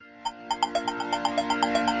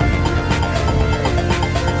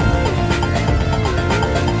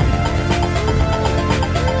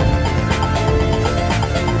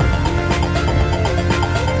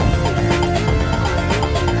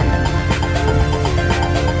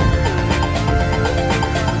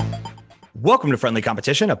Welcome to Friendly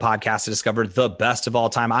Competition, a podcast to discover the best of all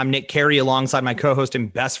time. I'm Nick Carey alongside my co-host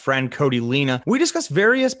and best friend, Cody Lena. We discuss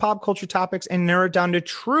various pop culture topics and narrow it down to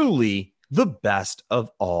truly the best of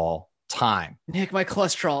all time. Nick, my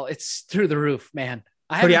cholesterol, it's through the roof, man.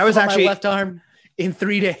 Cody, I was actually my left arm in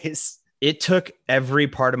 3 days. It took every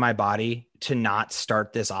part of my body to not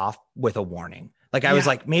start this off with a warning. Like I was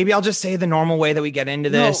like, maybe I'll just say the normal way that we get into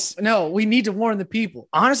this. No, we need to warn the people.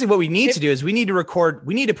 Honestly, what we need to do is we need to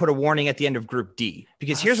put a warning at the end of Group D,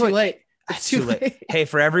 because here's too what late. It's too late. Hey,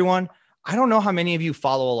 for everyone, I don't know how many of you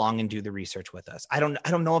follow along and do the research with us. I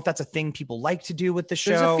don't know if that's a thing people like to do with the show.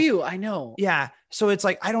 There's a few, I know. Yeah. So it's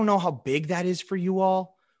like, I don't know how big that is for you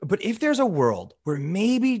all, but if there's a world where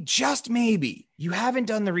maybe, just maybe, you haven't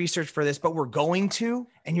done the research for this, but we're going to,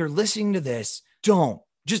 and you're listening to this,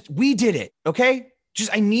 we did it. Okay.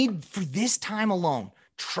 I need, for this time alone,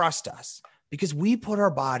 trust us, because we put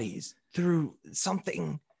our bodies through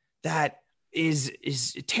something that is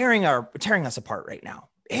tearing us apart right now.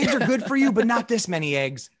 Eggs are good for you, but not this many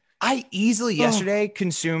eggs. I easily yesterday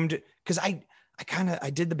consumed, because I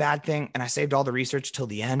did the bad thing and I saved all the research till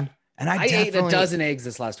the end. And I ate a dozen eggs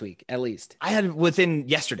this last week, at least. I had within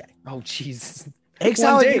yesterday. Oh, jeez. Egg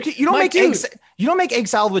salad. You don't make eggs. You don't make egg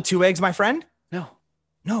salad with 2 eggs, my friend.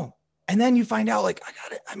 No. And then you find out, like,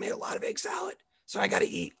 I made a lot of egg salad, so I got to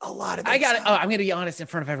eat a lot of egg salad. I'm going to be honest in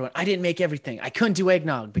front of everyone. I didn't make everything. I couldn't do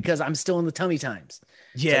eggnog because I'm still in the tummy times.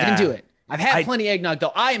 Yeah. So I didn't do it. I've had plenty of eggnog,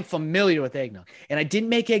 though. I am familiar with eggnog. And I didn't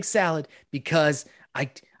make egg salad because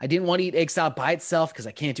I didn't want to eat egg salad by itself because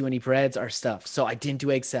I can't do any breads or stuff. So I didn't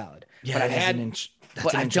do egg salad. Yeah,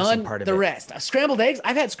 but I've done the rest. Scrambled eggs.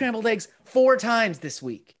 I've had scrambled eggs 4 times this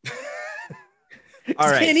week. All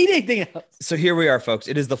right. Can't eat anything else. So here we are, folks.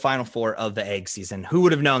 It is the final 4 of the egg season. Who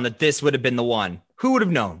would have known that this would have been the one? Who would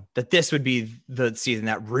have known that this would be the season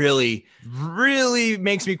that really, really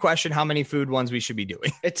makes me question how many food ones we should be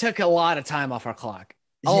doing? It took a lot of time off our clock.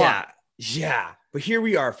 Yeah. But here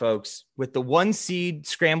we are, folks, with the 1 seed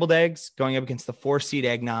scrambled eggs going up against the 4 seed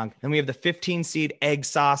eggnog. Then we have the 15 seed egg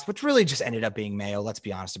sauce, which really just ended up being mayo. Let's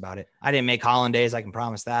be honest about it. I didn't make hollandaise, I can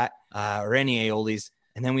promise that, or any aiolis.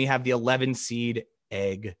 And then we have the 11 seed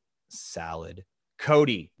egg salad.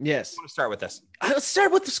 Cody. Yes. I want to start with this. Let's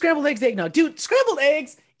start with the scrambled eggs eggnog. Dude, scrambled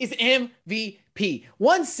eggs is MVP.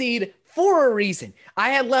 1 seed for a reason.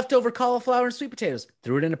 I had leftover cauliflower and sweet potatoes.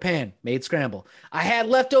 Threw it in a pan. Made scramble. I had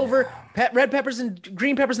leftover red peppers and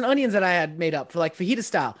green peppers and onions that I had made up for like fajita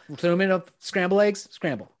style. Threw them in scrambled eggs.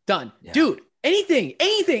 Scramble. Done. Yeah. Dude. Anything.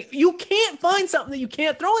 You can't find something that you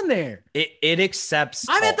can't throw in there. It accepts.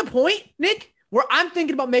 I'm at the point, Nick, where I'm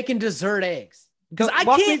thinking about making dessert eggs. Because I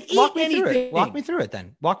can't eat anything. Walk me through it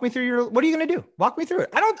then. Walk me through what are you going to do? Walk me through it.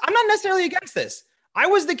 I'm not necessarily against this. I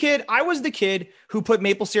was the kid who put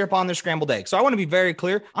maple syrup on their scrambled eggs. So I want to be very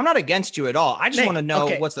clear. I'm not against you at all. I just want to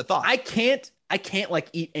know what's the thought. I can't like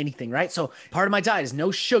eat anything, right? So part of my diet is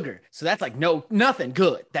no sugar. So that's like nothing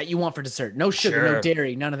good that you want for dessert. No sugar, no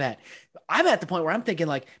dairy, none of that. I'm at the point where I'm thinking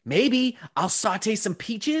like, maybe I'll saute some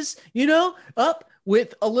peaches, up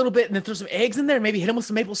with a little bit and then throw some eggs in there and maybe hit them with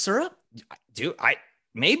some maple syrup. Dude,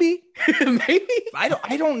 maybe.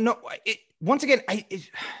 I don't know. Once again,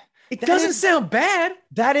 it doesn't sound bad.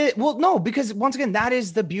 That is, well, no, because once again, that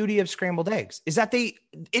is the beauty of scrambled eggs, is that they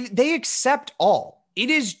accept all. It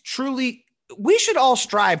is truly, we should all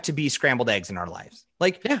strive to be scrambled eggs in our lives.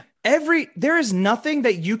 Like there is nothing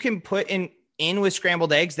that you can put in with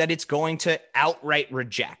scrambled eggs that it's going to outright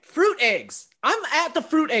reject. Fruit eggs. I'm at the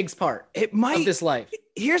fruit eggs part of this life.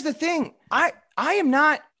 Here's the thing. I am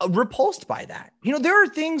not repulsed by that. There are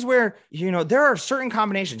things where, there are certain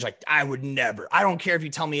combinations like I don't care if you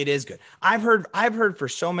tell me it is good. I've heard for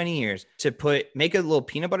so many years to make a little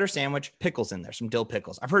peanut butter sandwich, pickles in there, some dill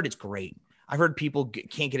pickles. I've heard it's great. I've heard people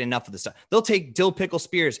can't get enough of this stuff. They'll take dill pickle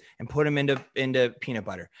spears and put them into peanut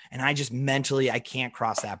butter. And I just mentally, I can't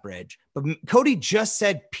cross that bridge. But Cody just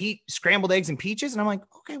said scrambled eggs and peaches. And I'm like,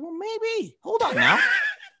 okay, well, maybe. Hold on now.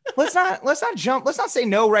 Let's not jump. Let's not say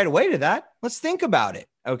no right away to that. Let's think about it.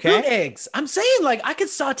 Okay. Fruit eggs. I'm saying like I could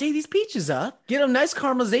saute these peaches up, get a nice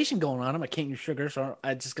caramelization going on them. I can't use sugar, so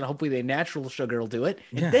I just gonna hopefully the natural sugar will do it.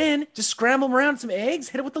 And then just scramble them around some eggs,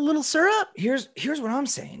 hit it with a little syrup. Here's what I'm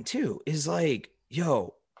saying too, is like,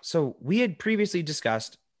 so we had previously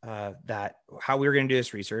discussed that how we were going to do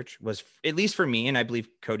this research was, at least for me, and I believe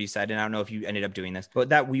Cody said, and I don't know if you ended up doing this, but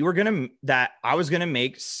that I was going to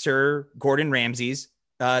make Sir Gordon Ramsay's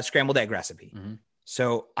scrambled egg recipe. Mm-hmm.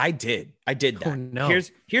 So I did that. Oh, no.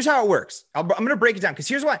 Here's how it works. I'm going to break it down because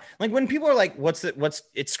here's why. Like when people are like,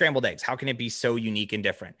 it's scrambled eggs. How can it be so unique and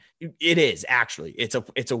different? It is actually,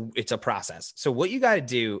 it's a process. So what you got to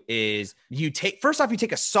do is you take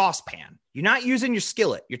a saucepan. You're not using your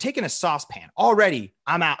skillet. You're taking a saucepan. Already,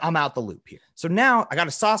 I'm out the loop here. So now I got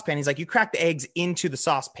a saucepan. He's like, you crack the eggs into the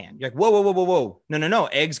saucepan. You're like, whoa. No.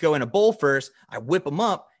 Eggs go in a bowl first. I whip them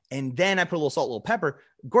up. And then I put a little salt, a little pepper.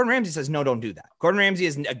 Gordon Ramsay says, no, don't do that. Gordon Ramsay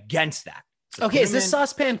is against that. So okay, is this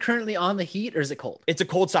saucepan currently on the heat or is it cold? It's a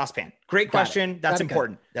cold saucepan. Great question. That's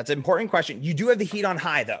important. That's an important question. You do have the heat on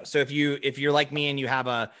high though. So if you're like me and you have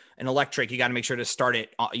an electric, you got to make sure to start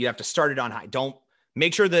it. You have to start it on high. Don't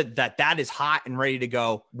make sure that is hot and ready to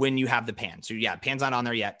go when you have the pan. So yeah, pan's not on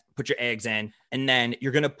there yet. Put your eggs in, and then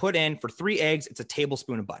you're going to put in for 3 eggs. It's a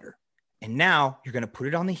tablespoon of butter. And now you're going to put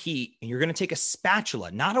it on the heat and you're going to take a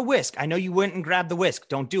spatula, not a whisk. I know you went and grabbed the whisk.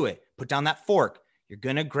 Don't do it. Put down that fork. You're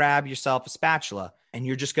going to grab yourself a spatula and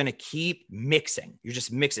you're just going to keep mixing. You're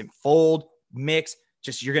just mixing, fold, mix.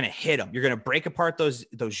 You're going to hit them. You're going to break apart those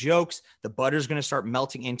yolks. The butter's going to start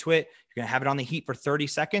melting into it. You're going to have it on the heat for 30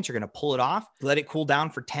 seconds. You're going to pull it off, let it cool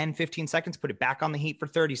down for 10, 15 seconds, put it back on the heat for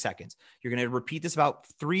 30 seconds. You're going to repeat this about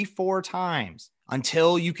 3-4 times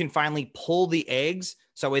until you can finally pull the eggs.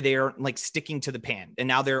 So that way they are like sticking to the pan. And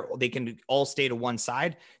now they can all stay to one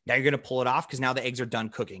side. Now you're going to pull it off because now the eggs are done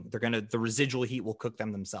cooking. The residual heat will cook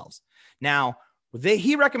them themselves. Now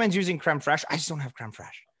he recommends using creme fraiche. I just don't have creme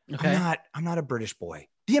fraiche. Okay. I'm not a British boy.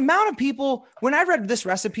 The amount of people, when I read this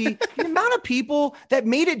recipe, the amount of people that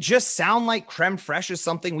made it just sound like creme fraiche is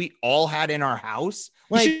something we all had in our house.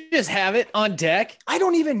 Like, you should just have it on deck. I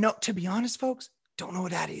don't even know, to be honest, folks. Don't know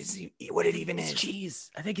what that is. What it even is. It's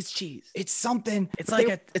cheese. I think it's cheese. It's something. It's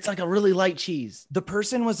like a really light cheese. The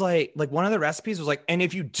person was like one of the recipes was like, and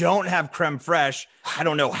if you don't have creme fraiche, I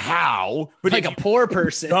don't know how, but like a poor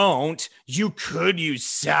person you could use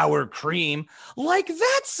sour cream. Like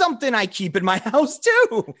that's something I keep in my house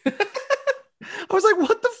too. I was like,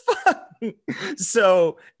 what the fuck?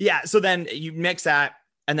 So yeah. So then you mix that.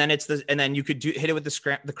 And then you could hit it with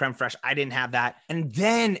the creme fraiche. I didn't have that. And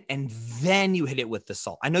then you hit it with the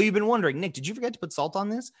salt. I know you've been wondering, Nick, did you forget to put salt on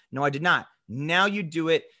this? No, I did not. Now you do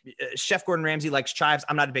it. Chef Gordon Ramsay likes chives.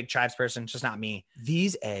 I'm not a big chives person. It's just not me.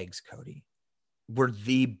 These eggs, Cody, were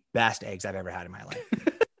the best eggs I've ever had in my life.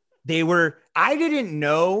 I didn't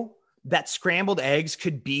know that scrambled eggs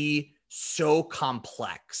could be so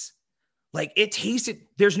complex. Like it tasted,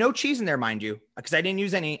 there's no cheese in there, mind you, because I didn't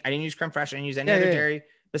use creme fraiche. I didn't use any other dairy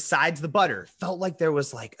besides the butter. Felt like there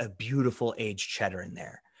was like a beautiful aged cheddar in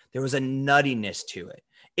there. There was a nuttiness to it.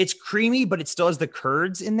 It's creamy, but it still has the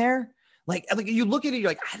curds in there. Like you look at it, you're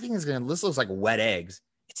like, I think this looks like wet eggs.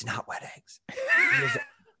 It's not wet eggs. It was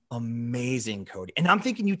amazing, Cody. And I'm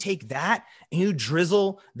thinking you take that and you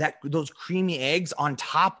drizzle those creamy eggs on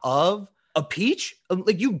top of a peach,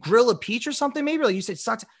 like you grill a peach or something, maybe like you said,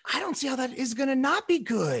 sucks. I don't see how that is going to not be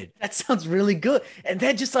good. That sounds really good. And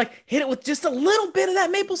then just like hit it with just a little bit of that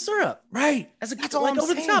maple syrup. Right. That's all like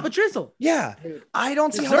over the top, a drizzle. Yeah. Dude. I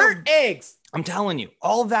don't see dessert eggs. I'm telling you,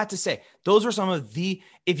 all of that to say, those are some of the,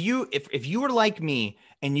 if you were like me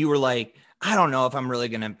and you were like, I don't know if I'm really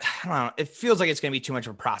going to, I don't know. It feels like it's going to be too much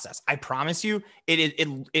of a process. I promise you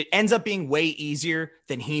it ends up being way easier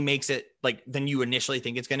than he makes it, like than you initially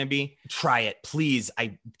think it's going to be. Try it, please.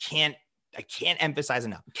 I can't emphasize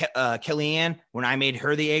enough. Kellyanne, when I made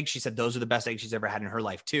her the eggs, she said those are the best eggs she's ever had in her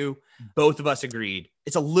life too. Both of us agreed.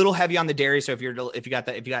 It's a little heavy on the dairy. So if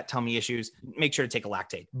you got tummy issues, make sure to take a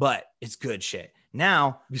Lactaid, but it's good shit.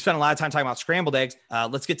 Now we spent a lot of time talking about scrambled eggs.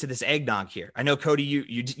 Let's get to this eggnog here. I know, Cody,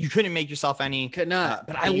 you couldn't make yourself any. Could not,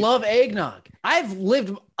 but I love eggnog. I've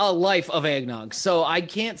lived a life of eggnog, so I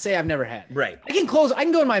can't say I've never had. Right. I can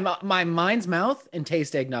go in my mind's mouth and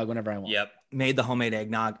taste eggnog whenever I want. Yep. Made the homemade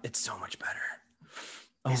eggnog. It's so much better.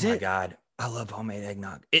 Oh my God. I love homemade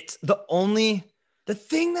eggnog. It's the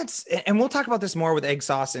thing that's, and we'll talk about this more with egg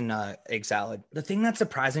sauce and egg salad. The thing that's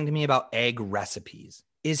surprising to me about egg recipes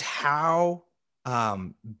is how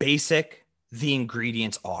basic the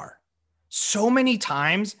ingredients are. So many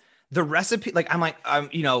times the recipe, like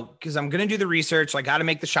because I'm going to do the research. So I got to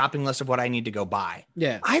make the shopping list of what I need to go buy.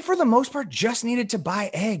 Yeah. I, for the most part, just needed to buy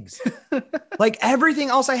eggs. Like everything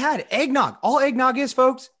else I had, eggnog. All eggnog is,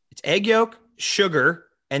 folks, it's egg yolk, sugar,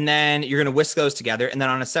 and then you're going to whisk those together. And then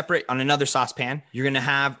on another saucepan, you're going to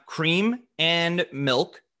have cream and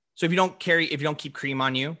milk. So if you don't keep cream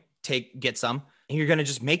on you, get some. And you're going to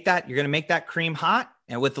just make that cream hot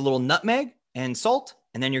and with a little nutmeg and salt.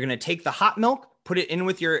 And then you're going to take the hot milk, put it in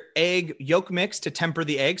with your egg yolk mix to temper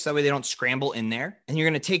the eggs. So that way they don't scramble in there. And you're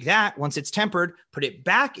going to take that once it's tempered, put it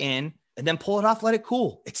back in and then pull it off, let it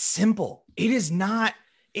cool. It's simple. It is not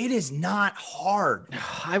hard.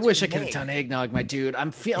 I wish I could have make. done eggnog, my dude.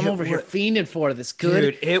 I'm It over here wa- fiending for this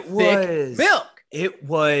good, Dude, thick milk. It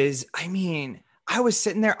was, I mean, I was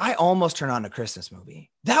sitting there. I almost turned on a Christmas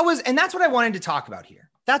movie. That's what I wanted to talk about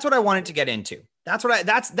here. That's what I wanted to get into.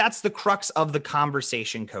 That's the crux of the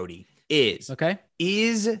conversation, Cody, is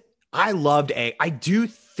I loved egg. I do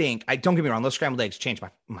think, don't get me wrong, those scrambled eggs changed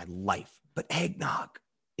my life, but eggnog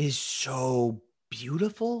is so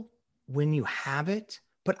beautiful when you have it.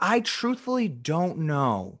 But I truthfully don't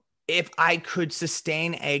know if I could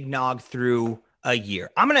sustain eggnog through a year.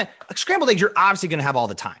 Scrambled eggs, you're obviously going to have all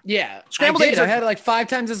the time. Yeah. Scrambled eggs I had it like 5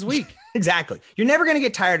 times this week. Exactly. You're never going to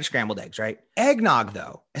get tired of scrambled eggs, right? Eggnog,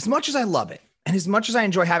 though, as much as I love it and as much as I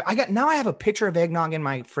enjoy having, I have a pitcher of eggnog in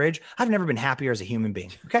my fridge. I've never been happier as a human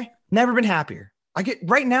being. Okay. Never been happier.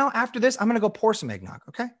 Right now, after this, I'm going to go pour some eggnog.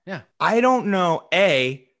 Okay. Yeah. I don't know.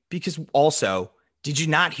 Because also, did you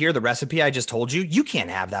not hear the recipe I just told you? You can't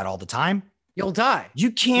have that all the time. You'll die.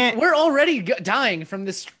 You can't. We're already dying from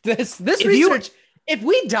this research. If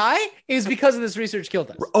we die, it was because of this research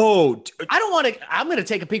killed us. Oh, I don't want to. I'm going to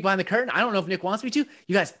take a peek behind the curtain. I don't know if Nick wants me to.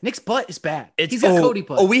 You guys, Nick's butt is bad. He's got Cody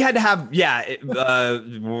butt. Oh, we had to have,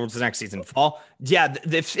 what's the next season? Fall. Yeah.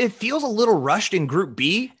 It feels a little rushed in Group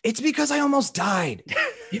B. It's because I almost died.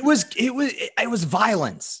 It was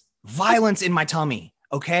violence in my tummy.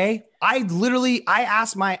 Okay. I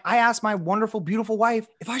asked my wonderful, beautiful wife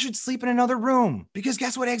if I should sleep in another room, because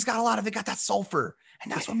guess what? Eggs got a lot of it, got that sulfur,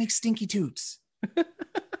 and that's what makes stinky toots.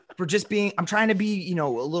 For just being, I'm trying to be, a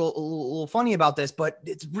little funny about this, but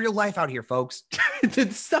it's real life out here, folks.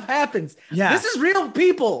 This stuff happens. Yeah. This is real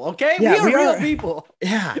people. Okay. Yeah, we are real people.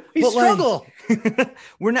 Yeah. We struggle.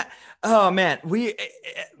 We're not, oh man,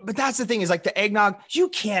 but that's the thing is like the eggnog, you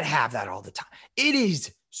can't have that all the time. It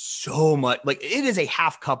is so much, like it is a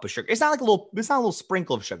half cup of sugar. It's not a little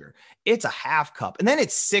sprinkle of sugar. It's a half cup. And then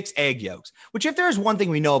it's 6 egg yolks, which if there's one thing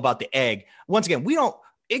we know about the egg, once again,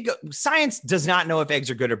 science does not know if eggs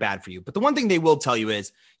are good or bad for you. But the one thing they will tell you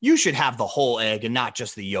is you should have the whole egg and not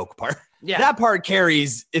just the yolk part. Yeah. That part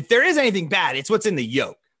carries, if there is anything bad, it's what's in the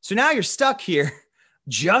yolk. So now you're stuck here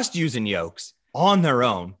just using yolks on their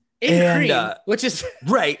own. Cream, which is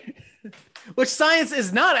right. Which science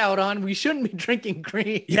is not out on. We shouldn't be drinking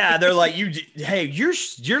cream. Yeah, they're like, you're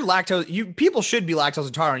lactose. People should be lactose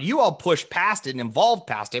intolerant. You all push past it and evolved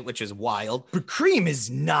past it, which is wild. But cream is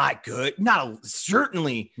not good.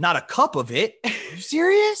 Certainly not a cup of it. Are you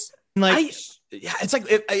serious? It's like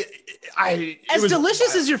as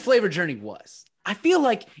delicious as your flavor journey was. I feel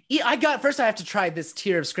like I have to try this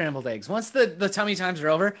tier of scrambled eggs. Once the tummy times are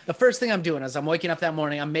over, the first thing I'm doing is I'm waking up that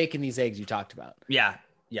morning, I'm making these eggs you talked about. Yeah.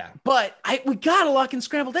 Yeah. But we gotta lock in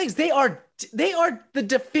scrambled eggs. They are the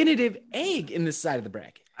definitive egg in this side of the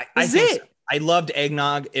bracket. I think so. I loved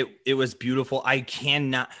eggnog. It was beautiful. I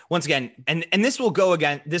cannot, once again, and this will go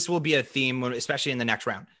again. This will be a theme, especially in the next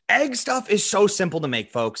round. Egg stuff is so simple to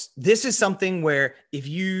make, folks. This is something where if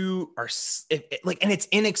you are and it's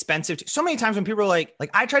inexpensive. So many times when people are like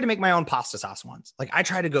I tried to make my own pasta sauce once. Like I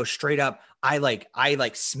tried to go straight up. I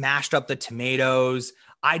smashed up the tomatoes.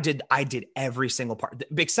 I did every single part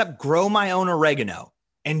except grow my own oregano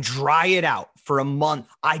and dry it out for a month.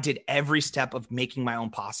 I did every step of making my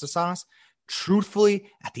own pasta sauce.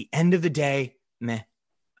 Truthfully, at the end of the day, meh.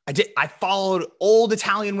 I followed old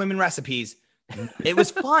Italian women recipes. It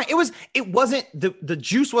was fine. It wasn't the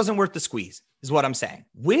juice wasn't worth the squeeze, is what I'm saying.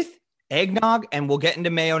 With eggnog, and we'll get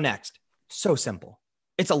into mayo next. So simple.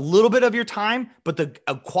 It's a little bit of your time, but the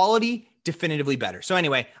quality definitively better. So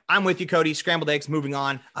anyway, I'm with you, Cody. Scrambled eggs, moving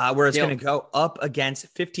on, where it's going to go up against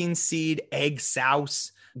 15 seed egg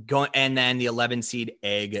sauce, and then the 11 seed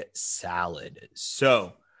egg salad.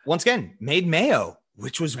 So once again, made mayo,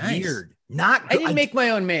 which was weird. I didn't make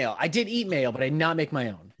my own mayo. I did eat mayo, but I did not make my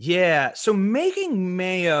own. Yeah. So making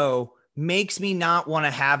mayo makes me not want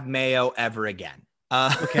to have mayo ever again.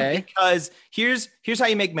 Okay. Because here's how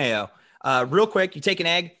you make mayo. Real quick, you take an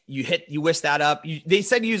egg, you whisk that up. They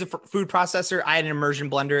said to use a food processor. I had an immersion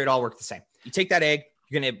blender. It all worked the same. You take that egg,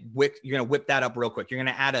 you're gonna whip that up real quick. You're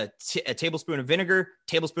gonna add a tablespoon of vinegar,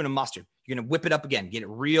 tablespoon of mustard. You're gonna whip it up again, get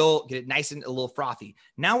it nice and a little frothy.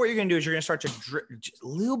 Now what you're gonna do is you're gonna start to drip just a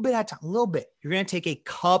little bit at a time, a little bit. You're gonna take a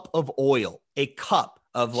cup of oil,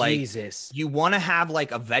 of Jesus. You want to have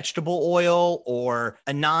like a vegetable oil or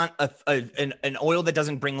an oil that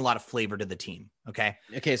doesn't bring a lot of flavor to the team. Okay.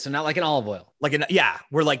 So not like an olive oil.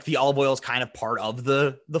 Where like the olive oil is kind of part of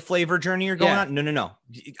the flavor journey you're going on. No.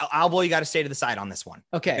 Olive oil, you got to stay to the side on this one.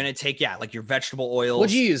 Okay. You're going to take, like your vegetable oils.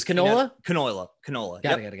 What'd you use? Canola? Canola.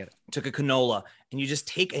 Got it. Took a canola and you just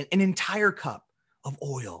take an entire cup of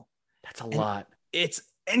oil That's a lot.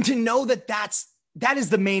 And to know that is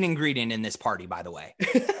the main ingredient in this party, by the way.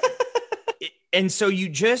 And so you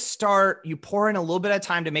just you pour in a little bit of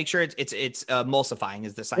time to make sure it's emulsifying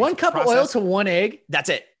is the scientific 1 cup process. of oil to 1 egg. That's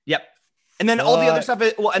it. Yep. And then all the other stuff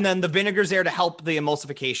and then the vinegar's there to help the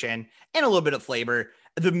emulsification and a little bit of flavor.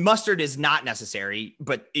 The mustard is not necessary,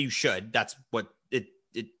 but you should. That's what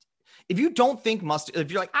if you don't think mustard,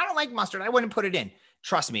 if you're like, I don't like mustard, I wouldn't put it in.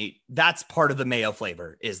 Trust me, that's part of the mayo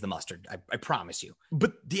flavor is the mustard. I promise you.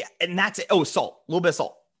 But and that's it. Oh, salt, a little bit of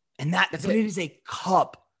salt. And it is a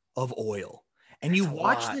cup of oil. And you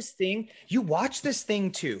watch this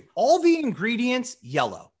thing too. All the ingredients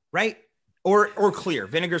yellow, right? Or clear.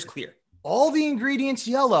 Vinegar's clear. All the ingredients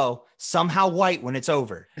yellow, somehow white when it's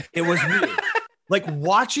over. It was weird. Like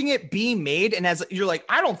watching it being made, and as you're like,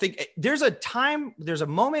 I don't think there's a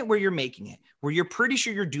moment where you're making it where you're pretty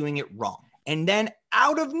sure you're doing it wrong. And then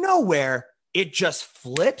out of nowhere, it just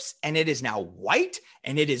flips and it is now white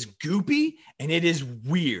and it is goopy and it is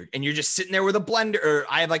weird. And you're just sitting there with a blender, or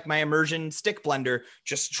I have like my immersion stick blender,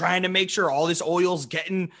 just trying to make sure all this oil's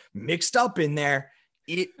getting mixed up in there.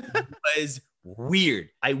 It was weird.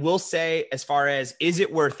 I will say, as far as, is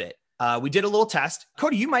it worth it? We did a little test.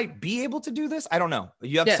 Cody, you might be able to do this. I don't know.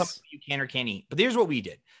 You have something you can or can't eat, but here's what we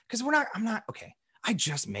did. Because okay. I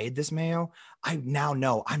just made this mayo. I now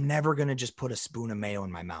know I'm never going to just put a spoon of mayo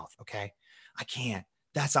in my mouth. Okay. I can't.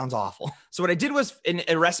 That sounds awful. So what I did was in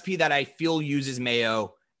a recipe that I feel uses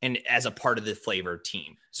mayo and as a part of the flavor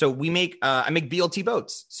team. So we I make BLT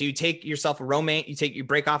boats. So you take yourself a romaine, you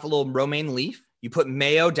break off a little romaine leaf, you put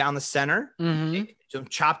mayo down the center, some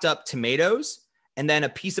chopped up tomatoes, and then a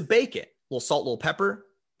piece of bacon, a little salt, a little pepper,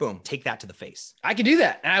 boom, take that to the face. I can do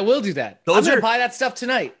that. And I will do that. I'm going to buy that stuff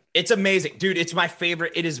tonight. It's amazing, dude. It's my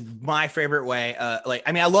favorite. It is my favorite way.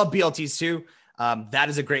 I love BLTs too. That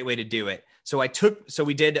is a great way to do it. I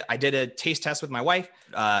did a taste test with my wife.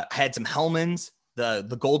 I had some Hellmann's,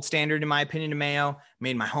 the gold standard in my opinion, to mayo,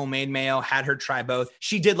 made my homemade mayo, had her try both.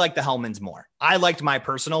 She did like the Hellmann's more. I liked my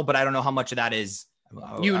personal, but I don't know how much of that is.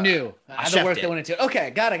 You knew the work that went into it.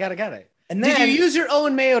 Okay. Got it. And then, did you use your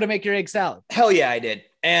own mayo to make your egg salad? Hell yeah, I did.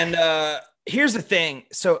 And here's the thing.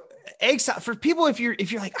 So egg salad, for people, if you're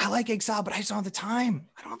like, I like egg salad, but I just don't have the time.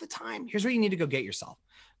 I don't have the time. Here's what you need to go get yourself.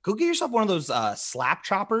 Go get yourself one of those slap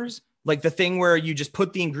choppers, like the thing where you just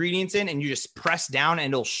put the ingredients in and you just press down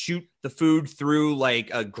and it'll shoot the food through like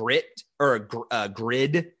a grit or a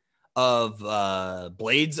grid of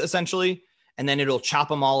blades essentially. And then it'll chop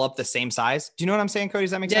them all up the same size. Do you know what I'm saying, Cody?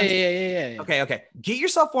 Does that make sense? Yeah. Okay. Get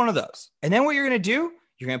yourself one of those. And then what you're going to do,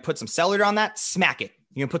 you're going to put some celery on that, smack it.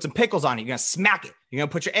 You're going to put some pickles on it. You're going to smack it. You're going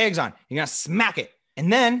to put your eggs on. You're going to smack it.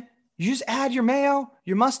 And then you just add your mayo,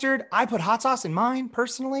 your mustard. I put hot sauce in mine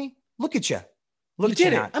personally. Look at you. You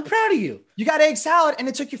did it. I'm proud of you. You got egg salad and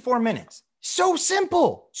it took you 4 minutes. So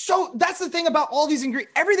simple. So that's the thing about all these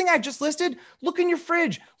ingredients. Everything I just listed, look in your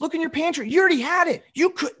fridge, look in your pantry. You already had it. You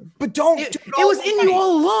could, but don't. It was in you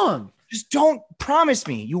all along. Just don't promise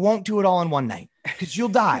me you won't do it all in one night because you'll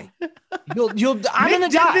die. I'm going to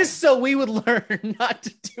die. This so we would learn not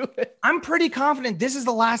to do it. I'm pretty confident this is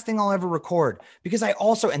the last thing I'll ever record because I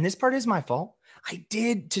also, and this part is my fault. I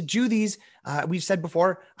did to do these. We've said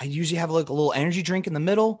before, I usually have like a little energy drink in the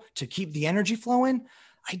middle to keep the energy flowing.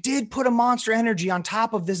 I did put a Monster Energy on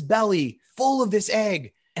top of this belly full of this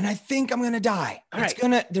egg, and I think I'm going to die.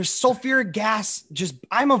 There's sulfuric gas.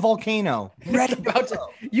 I'm a volcano.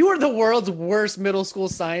 You are the world's worst middle school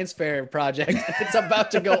science fair project. It's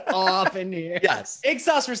about to go off in here. Yes. Egg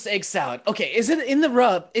sauce versus egg salad. Okay. Is it in the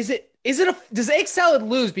rub? Does egg salad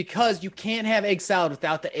lose because you can't have egg salad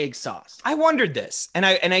without the egg sauce? I wondered this, and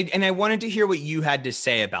I wanted to hear what you had to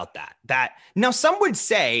say about that. Now some would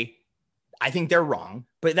say, I think they're wrong,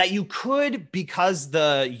 but that you could, because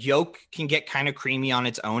the yolk can get kind of creamy on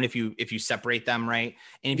its own if you separate them, right?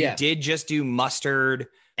 And if you did just do mustard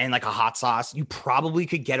and like a hot sauce, you probably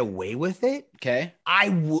could get away with it. Okay. I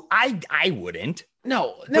wouldn't.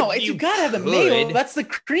 No, you gotta have the mayo. That's the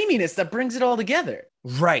creaminess that brings it all together.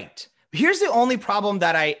 Right. Here's the only problem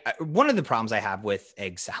one of the problems I have with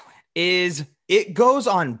egg salad is it goes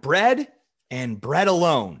on bread and bread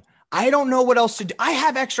alone. I don't know what else to do. I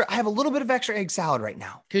have a little bit of extra egg salad right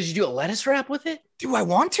now. Could you do a lettuce wrap with it? Do I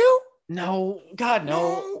want to? No, God,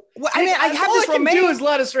 no. Well, I mean, I have this romaine. All I can do is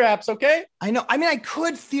lettuce wraps, okay? I know. I mean, I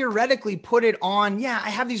could theoretically put it on. Yeah,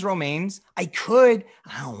 I have these romaines. I could.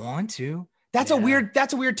 I don't want to. That's a weird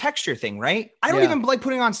texture thing, right? I don't even like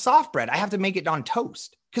putting on soft bread. I have to make it on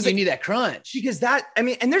toast. Because you need that crunch. Because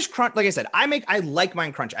and there's crunch. Like I said, I like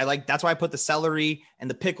mine crunch. That's why I put the celery and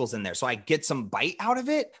the pickles in there. So I get some bite out of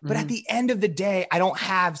it. But at the end of the day, I don't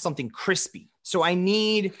have something crispy. So I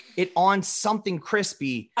need it on something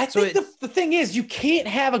crispy. I think the thing is, you can't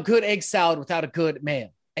have a good egg salad without a good mayo.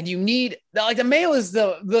 And you need, like, the mayo is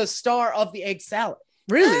the star of the egg salad.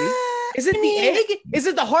 Really? Is it the egg? Is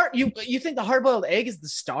it the heart? You think the hard-boiled egg is the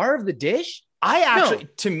star of the dish?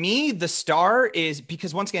 To me, the star is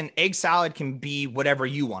because, once again, egg salad can be whatever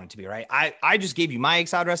you want it to be, right? I just gave you my egg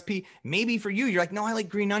salad recipe. Maybe for you, you're like, no, I like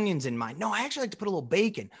green onions in mine. No, I actually like to put a little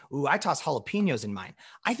bacon. Ooh, I toss jalapenos in mine.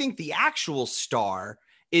 I think the actual star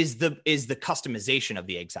is the customization of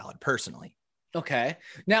the egg salad, personally. Okay.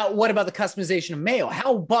 Now, what about the customization of mayo?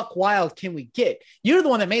 How buck wild can we get? You're the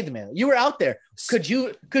one that made the mayo. You were out there. Could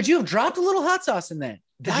you have dropped a little hot sauce in that?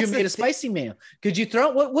 Could you have made a spicy mayo? Could you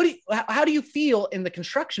throw how do you feel in the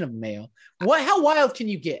construction of mayo? How wild can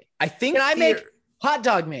you get? I think can I make hot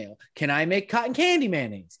dog mayo? Can I make cotton candy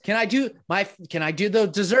mayonnaise? Can I do the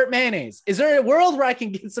dessert mayonnaise? Is there a world where I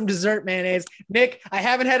can get some dessert mayonnaise? Nick, I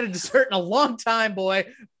haven't had a dessert in a long time, boy.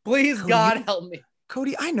 Please, Cody, God help me.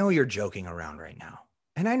 Cody, I know you're joking around right now.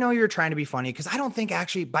 And I know you're trying to be funny, because I don't think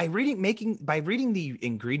actually by reading the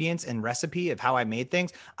ingredients and recipe of how I made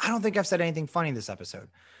things, I don't think I've said anything funny in this episode.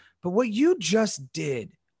 But what you just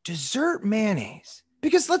did, dessert mayonnaise,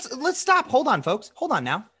 because let's stop. Hold on, folks. Hold on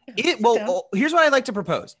now. Here's what I'd like to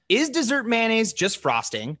propose. Is dessert mayonnaise just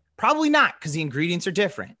frosting? Probably not, because the ingredients are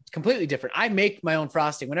different. It's completely different. I make my own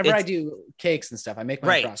frosting. Whenever I do cakes and stuff, I make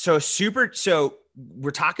my own frosting. So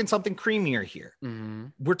we're talking something creamier here. Mm-hmm.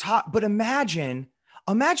 But imagine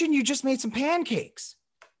you just made some pancakes,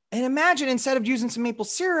 and imagine instead of using some maple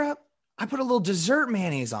syrup, I put a little dessert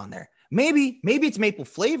mayonnaise on there. Maybe it's maple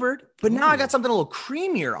flavored, but now I got something a little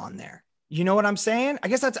creamier on there. You know what I'm saying? I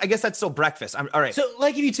guess that's still breakfast. All right. So,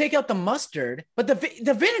 like, if you take out the mustard, but the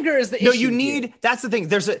vinegar is the issue. No, you need. That's the thing.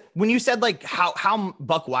 When you said, like, how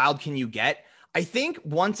buck wild can you get? I think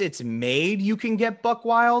once it's made, you can get buck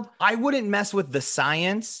wild. I wouldn't mess with the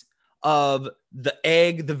science of the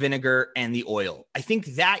egg, the vinegar, and the oil. I think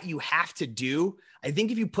that you have to do. I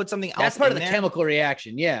think if you put something else, that's part of the chemical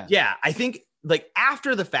reaction. Yeah. Yeah. I think, like,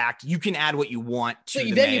 after the fact, you can add what you want to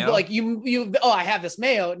the mayo. You I have this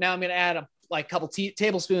mayo. Now I'm going to add a couple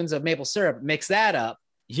tablespoons of maple syrup, mix that up.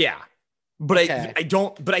 Yeah. But okay. I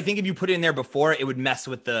don't, but I think if you put it in there before, it would mess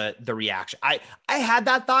with the reaction. I had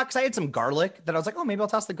that thought because I had some garlic that I was like, oh, maybe I'll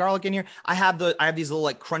toss the garlic in here. I have these little,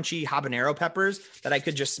 like, crunchy habanero peppers that I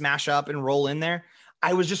could just smash up and roll in there.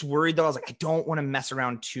 I was just worried though. I was like, I don't want to mess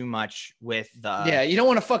around too much with you don't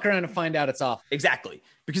want to fuck around and find out it's off. Exactly.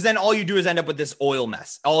 Because then all you do is end up with this oil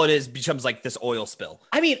mess. All it is becomes like this oil spill.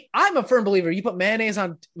 I mean, I'm a firm believer. You put mayonnaise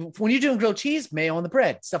on, when you're doing grilled cheese, mayo on the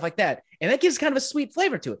bread, stuff like that. And that gives kind of a sweet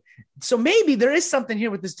flavor to it. So maybe there is something here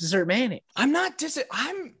with this dessert mayonnaise.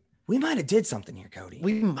 We might have did something here, Cody.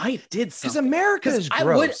 We might have did something. Because America is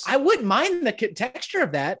gross. I wouldn't mind the texture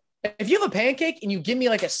of that. If you have a pancake and you give me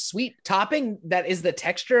like a sweet topping that is the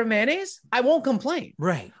texture of mayonnaise, I won't complain.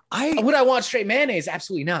 Right. Would I want straight mayonnaise?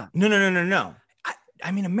 Absolutely not. No.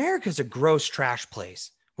 I mean, America's a gross trash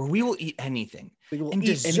place where we will eat anything.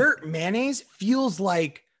 Dessert mayonnaise feels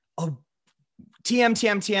like a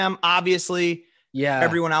TM. Obviously, yeah.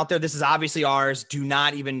 Everyone out there, this is obviously ours. Do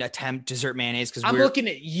not even attempt dessert mayonnaise because I'm looking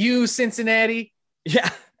at you, Cincinnati. Yeah.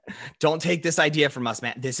 Don't take this idea from us,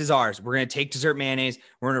 man. This is ours. We're going to take dessert mayonnaise.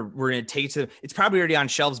 We're going to take it to, it's probably already on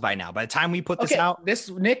shelves by now. By the time we put this out, this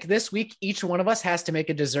week, each one of us has to make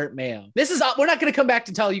a dessert mayo. We're not going to come back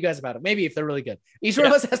to tell you guys about it. Maybe if they're really good, each one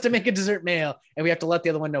of us has to make a dessert mayo and we have to let the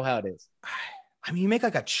other one know how it is. I mean, you make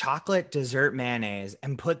like a chocolate dessert mayonnaise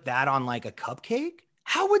and put that on like a cupcake.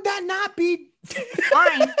 How would that not be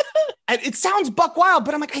fine? It sounds buck wild,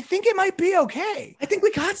 but I'm like, I think it might be okay. I think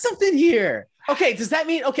we got something here. Okay, does that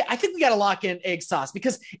mean, I think we got to lock in egg sauce,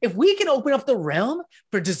 because if we can open up the realm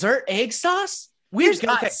for dessert egg sauce, we've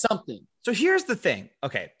got something. So here's the thing.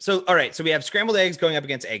 Okay, so all right, so we have scrambled eggs going up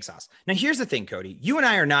against egg sauce. Now here's the thing, Cody. You and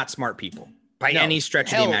I are not smart people by any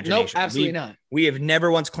stretch of the imagination. Nope, absolutely not. We have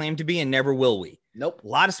never once claimed to be and never will we. Nope. A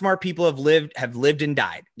lot of smart people have lived and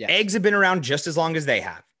died. Yes. Eggs have been around just as long as they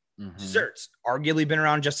have. Mm-hmm. Desserts arguably been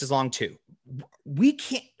around just as long too. We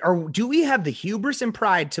can't, or do we have the hubris and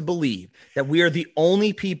pride to believe that we are the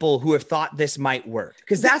only people who have thought this might work?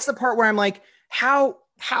 Because that's the part where I'm like, how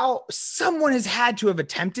someone has had to have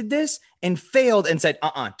attempted this and failed and said,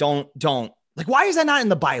 don't. Like, why is that not in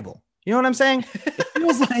the Bible? You know what I'm saying? It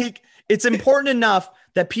feels like it's important enough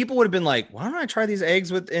that people would have been like, why don't I try these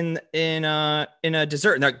eggs in a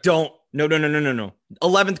dessert? And they're like, don't. No.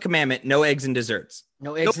 11th commandment, no eggs in desserts.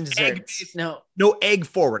 No eggs in desserts. No egg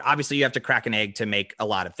forward. Obviously, you have to crack an egg to make a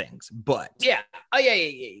lot of things, but yeah. Oh,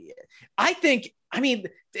 yeah. I mean,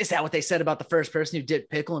 is that what they said about the first person who did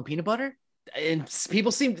pickle and peanut butter? And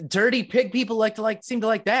people dirty pig people seem to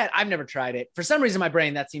like that. I've never tried it. For some reason, my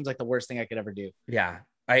brain, that seems like the worst thing I could ever do. Yeah.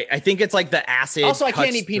 I think it's like the acid. Also, I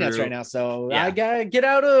can't eat peanuts right now, so Yeah. I gotta get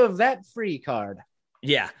out of that free card.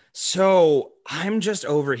 Yeah. So I'm just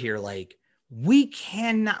over here like, we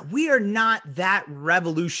are not that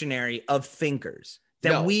revolutionary of thinkers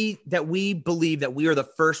that we believe that we are the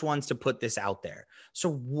first ones to put this out there. So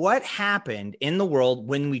what happened in the world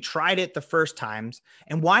when we tried it the first times,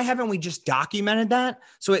 and why haven't we just documented that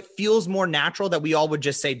so it feels more natural that we all would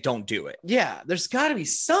just say, don't do it? Yeah, there's got to be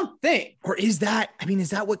something. Or is that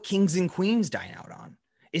what kings and queens dine out on?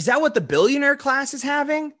 Is that what the billionaire class is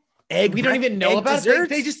having? We don't even know about it.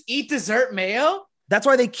 They just eat dessert mayo. That's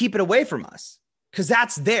why they keep it away from us, because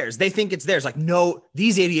that's theirs. They think it's theirs. Like, no,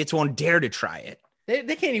 these idiots won't dare to try it.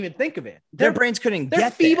 They can't even think of it. Their brains couldn't get there.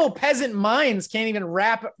 Their feeble peasant minds can't even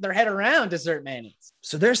wrap their head around dessert mayonnaise.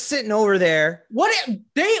 So they're sitting over there.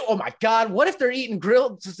 Oh my God, what if they're eating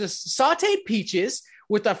grilled, sauteed peaches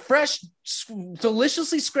with a fresh,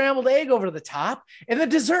 deliciously scrambled egg over the top and the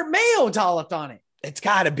dessert mayo dolloped on it? It's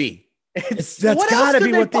gotta be. That's gotta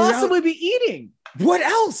be what they possibly be eating. What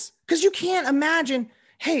else? Because you can't imagine,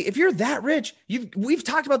 hey, if you're that rich, we've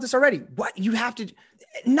talked about this already. What you have to,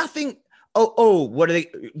 nothing. Oh, what are they?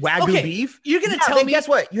 Wagyu beef? You're going to tell me. Guess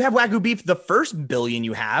what? You have Wagyu beef, the first billion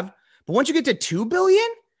you have. But once you get to 2 billion,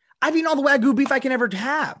 I've eaten all the Wagyu beef I can ever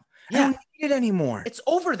have. Yeah. I don't need it anymore. It's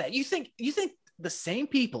over that. You think the same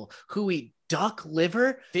people who eat duck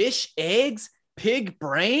liver, fish, eggs, pig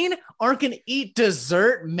brain aren't going to eat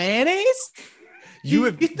dessert mayonnaise?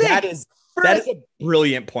 That is a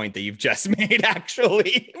brilliant point that you've just made,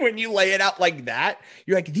 actually. When you lay it out like that,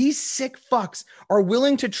 you're like, these sick fucks are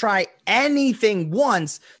willing to try anything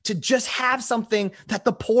once to just have something that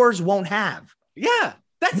the poors won't have. Yeah,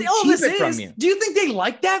 that's all this is. Do you think they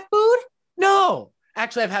like that food? No.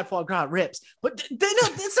 Actually, I've had foie gras ribs, but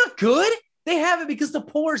it's not good. They have it because the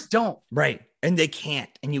poors don't. Right. And they can't,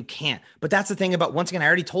 and you can't. But that's the thing about, once again, I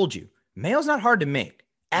already told you, mayo's not hard to make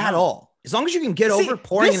at all. As long as you can get over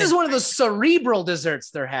pouring. This is one of those cerebral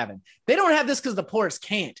desserts they're having. They don't have this because the poorest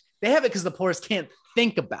can't. They have it because the poorest can't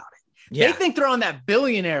think about it. Yeah. They think they're on that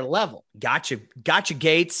billionaire level. Gotcha,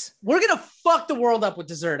 Gates. We're going to fuck the world up with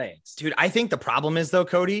dessert eggs. Dude, I think the problem is, though,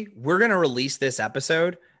 Cody, we're going to release this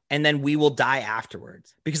episode and then we will die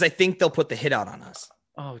afterwards because I think they'll put the hit out on us.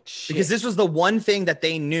 Oh, shit. Because this was the one thing that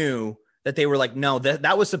they knew that they were like, no,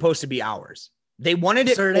 that was supposed to be ours. They wanted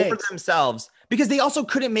it for themselves because they also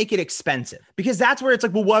couldn't make it expensive, because that's where it's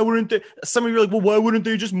like, well, why wouldn't they? Some of you are like, well, why wouldn't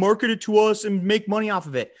they just market it to us and make money off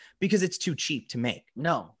of it? Because it's too cheap to make.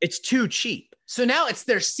 No, it's too cheap. So now it's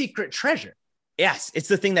their secret treasure. Yes. It's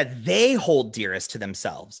the thing that they hold dearest to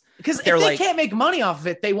themselves. Because if they can't make money off of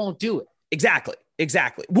it, they won't do it. Exactly.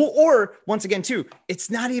 Well, or once again, too, it's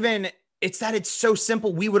that it's so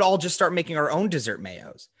simple. We would all just start making our own dessert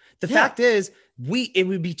mayos. The fact is, it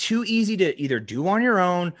would be too easy to either do on your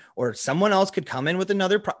own or someone else could come in with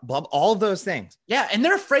another all of those things. Yeah. And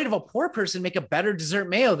they're afraid of a poor person make a better dessert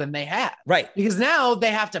mayo than they have. Right. Because now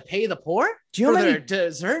they have to pay the poor for their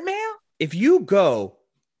dessert mayo. If you go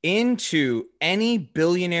into any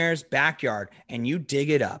billionaire's backyard and you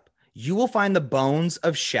dig it up, you will find the bones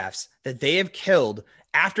of chefs that they have killed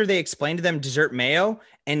after they explained to them dessert mayo,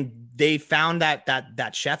 and they found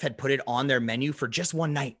that chef had put it on their menu for just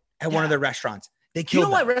one night at one of their restaurants. They killed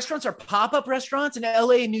them. Why restaurants are pop-up restaurants in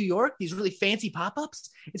LA and New York? These really fancy pop-ups?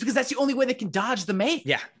 It's because that's the only way they can dodge the make.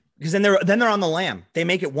 Yeah. Because then they're on the lam. They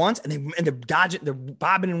make it once and they're dodging, they're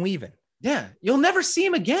bobbing and weaving. Yeah. You'll never see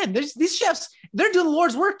them again. These chefs, they're doing the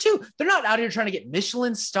Lord's work too. They're not out here trying to get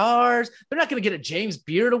Michelin stars. They're not going to get a James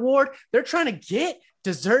Beard Award. They're trying to get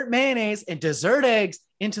dessert mayonnaise and dessert eggs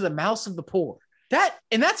into the mouths of the poor.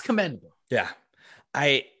 That's commendable. Yeah.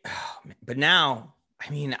 But now, I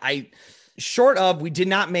mean, we did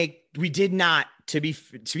not, to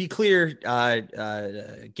be clear,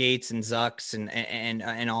 Gates and Zucks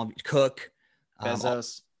and all, Cook,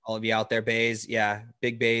 Bezos, all of you out there, Bays. Yeah.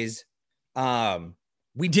 Big Bays.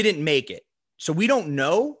 We didn't make it. So we don't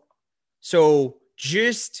know. So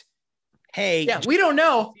just, hey. Yeah, we don't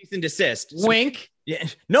know. Cease and desist. Wink. Yeah.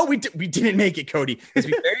 No, we didn't make it, Cody. Let's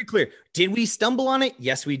be very clear. Did we stumble on it?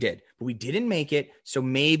 Yes, we did. But we didn't make it. So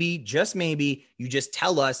maybe, just maybe, you just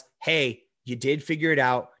tell us, hey, you did figure it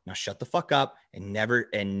out. Now shut the fuck up and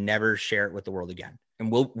never share it with the world again.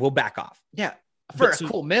 And we'll back off. Yeah. For a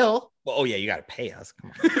cool mill. Well, oh yeah, you got to pay us.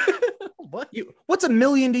 Come on. What's $1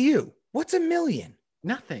 million to you? What's $1 million?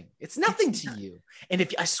 Nothing. It's nothing to you. And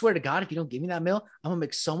I swear to God, if you don't give me that mill, I'm gonna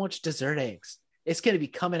make so much dessert eggs. It's going to be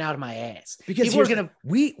coming out of my ass because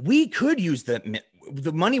we could use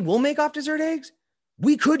the money we'll make off dessert eggs.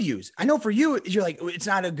 we could use. I know for you, you're like, it's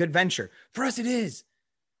not a good venture. For us, it is.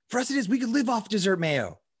 For us, it is. We could live off dessert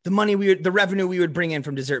mayo. The revenue we would bring in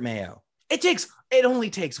from dessert mayo. It only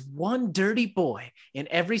takes one dirty boy in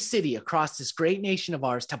every city across this great nation of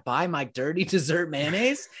ours to buy my dirty dessert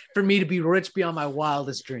mayonnaise for me to be rich beyond my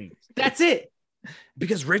wildest dreams. That's it.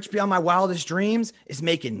 Because rich beyond my wildest dreams is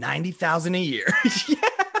making $90,000 a year.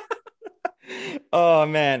 Oh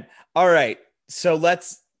man. All right. So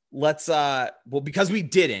let's because we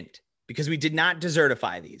did not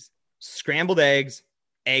desertify these scrambled eggs,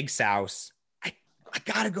 egg sauce. I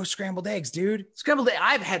gotta go scrambled eggs, dude. Scrambled eggs.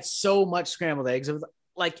 I've had so much scrambled eggs. It was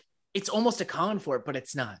like, it's almost a con for it, but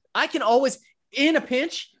it's not. I can always, in a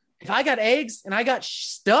pinch, if I got eggs and I got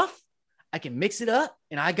stuff, I can mix it up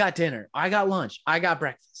and I got dinner. I got lunch. I got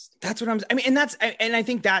breakfast. That's what and I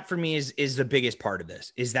think that for me is the biggest part of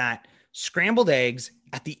this is that scrambled eggs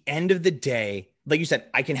at the end of the day, like you said,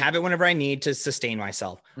 I can have it whenever I need to sustain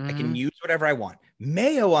myself. Mm-hmm. I can use whatever I want.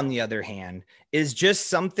 Mayo, on the other hand, is just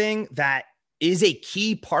something that is a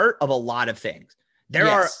key part of a lot of things.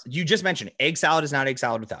 You just mentioned egg salad is not egg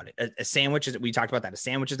salad without it. A sandwich is, we talked about that. A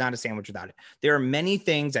sandwich is not a sandwich without it. There are many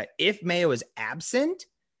things that if mayo is absent,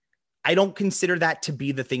 I don't consider that to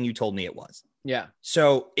be the thing you told me it was. Yeah.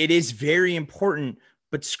 So it is very important,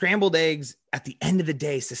 but scrambled eggs at the end of the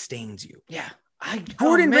day sustains you. Yeah.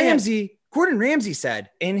 Gordon Ramsay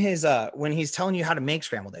said in his, when he's telling you how to make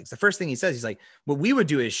scrambled eggs, the first thing he says, he's like, what we would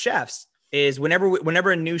do as chefs is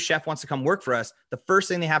whenever a new chef wants to come work for us, the first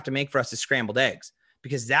thing they have to make for us is scrambled eggs,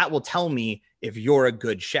 because that will tell me if you're a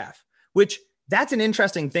good chef, which that's an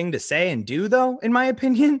interesting thing to say and do, though, in my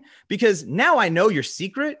opinion, because now I know your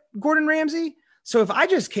secret, Gordon Ramsay. So if I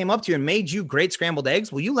just came up to you and made you great scrambled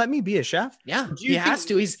eggs, will you let me be a chef? Yeah, he has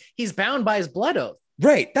to. He's bound by his blood oath.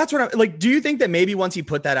 Right. That's what I'm like. Do you think that maybe once he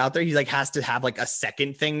put that out there, he like has to have like a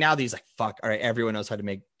second thing now that he's like, fuck, all right, everyone knows how to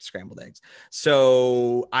make scrambled eggs.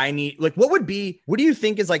 So I need, like, what do you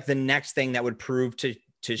think is like the next thing that would prove to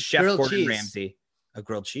Chef Gordon Ramsay? A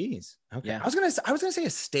grilled cheese. Okay. Yeah. I was gonna say a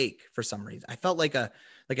steak for some reason. I felt like a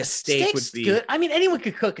steak would be good. I mean, anyone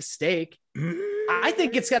could cook a steak. I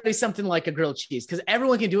think it's got to be something like a grilled cheese, because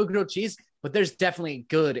everyone can do a grilled cheese, but there's definitely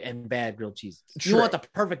good and bad grilled cheese. You want the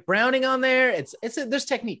perfect browning on there. There's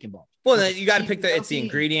technique involved. Well, then you got to pick it's the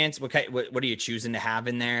ingredients. What are you choosing to have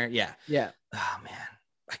in there? Yeah. Yeah. Oh man.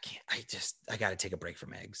 I got to take a break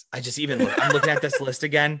from eggs. I'm looking at this list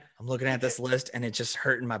again. I'm looking at this list and it's just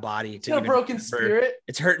hurting my body. It's a broken spirit.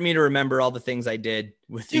 It's hurting me to remember all the things I did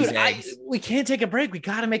with these eggs. We can't take a break. We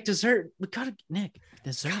got to make dessert. Nick,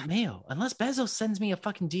 dessert mayo. Unless Bezos sends me a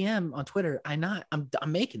fucking DM on Twitter, I'm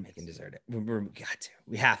making dessert.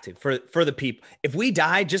 We have to for the people. If we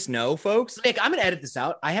die, just know, folks. Nick, I'm gonna edit this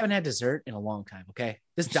out. I haven't had dessert in a long time. Okay,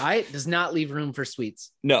 this diet does not leave room for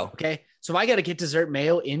sweets. No. Okay, so if I got to get dessert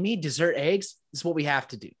mayo in me, dessert eggs. This is what we have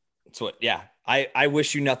to do. Yeah. I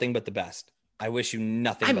wish you nothing but the best. I wish you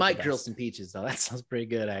nothing. I might grill some peaches though. That sounds pretty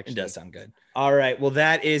good, actually. It does sound good. All right. Well,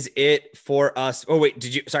 that is it for us. Oh wait,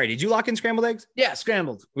 did you lock in scrambled eggs? Yeah,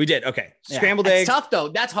 scrambled. We did. Okay. Scrambled eggs. It's tough though.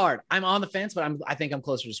 That's hard. I'm on the fence, but I think I'm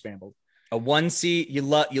closer to scrambled. A 1 seed. You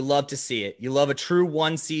love to see it. You love a true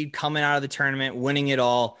 1 seed coming out of the tournament, winning it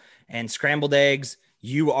all. And scrambled eggs,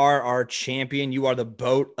 you are our champion. You are the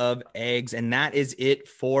boat of eggs. And that is it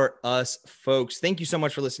for us, folks. Thank you so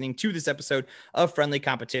much for listening to this episode of Friendly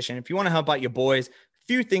Competition. If you want to help out your boys, a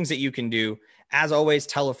few things that you can do. As always,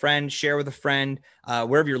 tell a friend, share with a friend,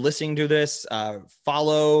 wherever you're listening to this,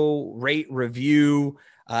 follow, rate, review,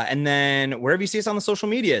 and then wherever you see us on the social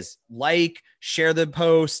medias, like, share the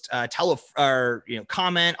post,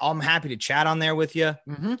 comment. I'm happy to chat on there with you.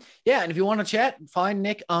 Mm-hmm. Yeah. And if you want to chat, find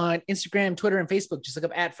Nick on Instagram, Twitter, and Facebook. Just look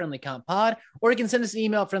up @FriendlyCompPod, or you can send us an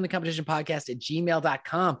email at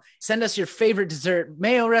friendlycompetitionpodcast@gmail.com. Send us your favorite dessert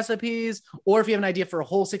mayo recipes, or if you have an idea for a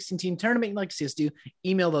whole 16-team tournament you'd like to see us do,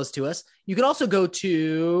 email those to us. You can also go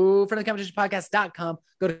to friendlycompetitionpodcast.com,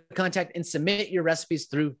 go to contact, and submit your recipes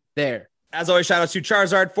through there. As always, shout out to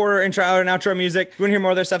Charizard for our intro and outro music. If you want to hear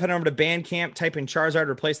more of their stuff, head over to Bandcamp, type in Charizard,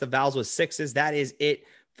 replace the vowels with 6s. That is it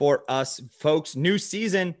for us, folks. New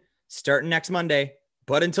season starting next Monday.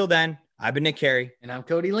 But until then, I've been Nick Carey. And I'm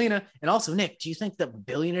Cody Lena. And also, Nick, do you think that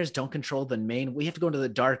billionaires don't control the main? We have to go into the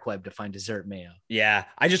dark web to find dessert mayo. Yeah.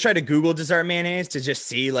 I just tried to Google dessert mayonnaise to just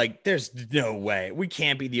see, like, there's no way. We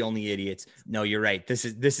can't be the only idiots. No, you're right. This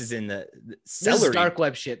is in the celery. This is dark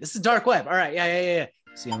web shit. This is dark web. All right. Yeah.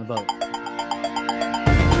 See you on the boat.